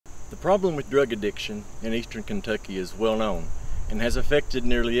The problem with drug addiction in eastern Kentucky is well known and has affected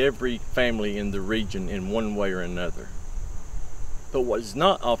nearly every family in the region in one way or another. But what is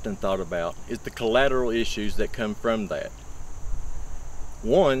not often thought about is the collateral issues that come from that.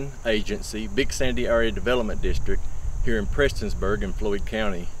 One agency, Big Sandy Area Development District, here in Prestonsburg in Floyd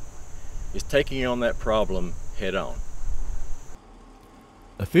County, is taking on that problem head on.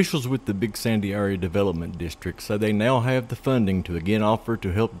 Officials with the Big Sandy Area Development District say they now have the funding to again offer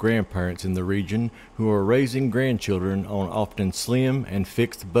to help grandparents in the region who are raising grandchildren on often slim and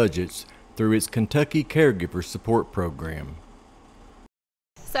fixed budgets through its Kentucky Caregiver Support Program.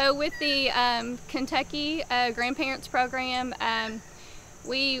 So with the Kentucky Grandparents Program,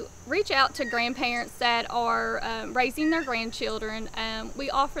 we reach out to grandparents that are raising their grandchildren.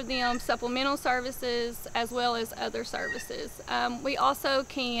 We offer them supplemental services as well as other services. We also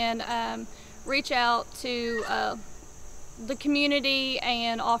can reach out to the community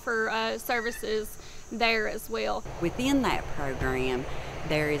and offer services there as well. Within that program,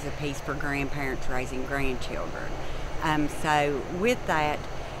 there is a piece for grandparents raising grandchildren. So with that,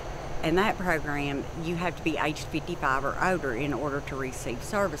 in that program, you have to be aged 55 or older in order to receive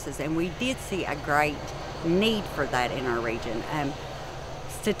services, and we did see a great need for that in our region.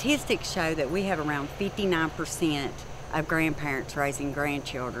 Statistics show that we have around 59% of grandparents raising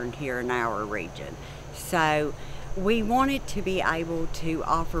grandchildren here in our region. So we wanted to be able to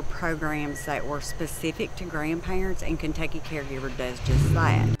offer programs that were specific to grandparents, and Kentucky Caregiver does just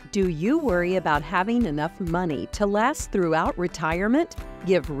that. Do you worry about having enough money to last throughout retirement?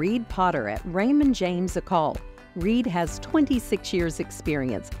 Give Reed Potter at Raymond James a call. Reed has 26 years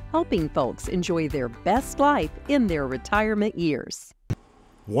experience helping folks enjoy their best life in their retirement years.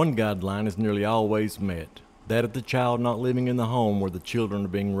 One guideline is nearly always met, that of the child not living in the home where the children are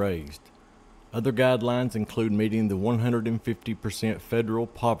being raised. Other guidelines include meeting the 150% federal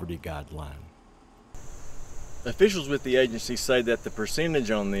poverty guideline. Officials with the agency say that the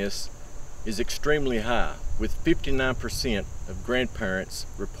percentage on this is extremely high, with 59% of grandparents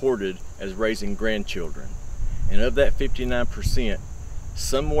reported as raising grandchildren. And of that 59%,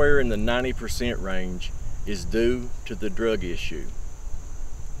 somewhere in the 90% range is due to the drug issue.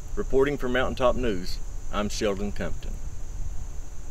 Reporting for Mountaintop News, I'm Sheldon Compton.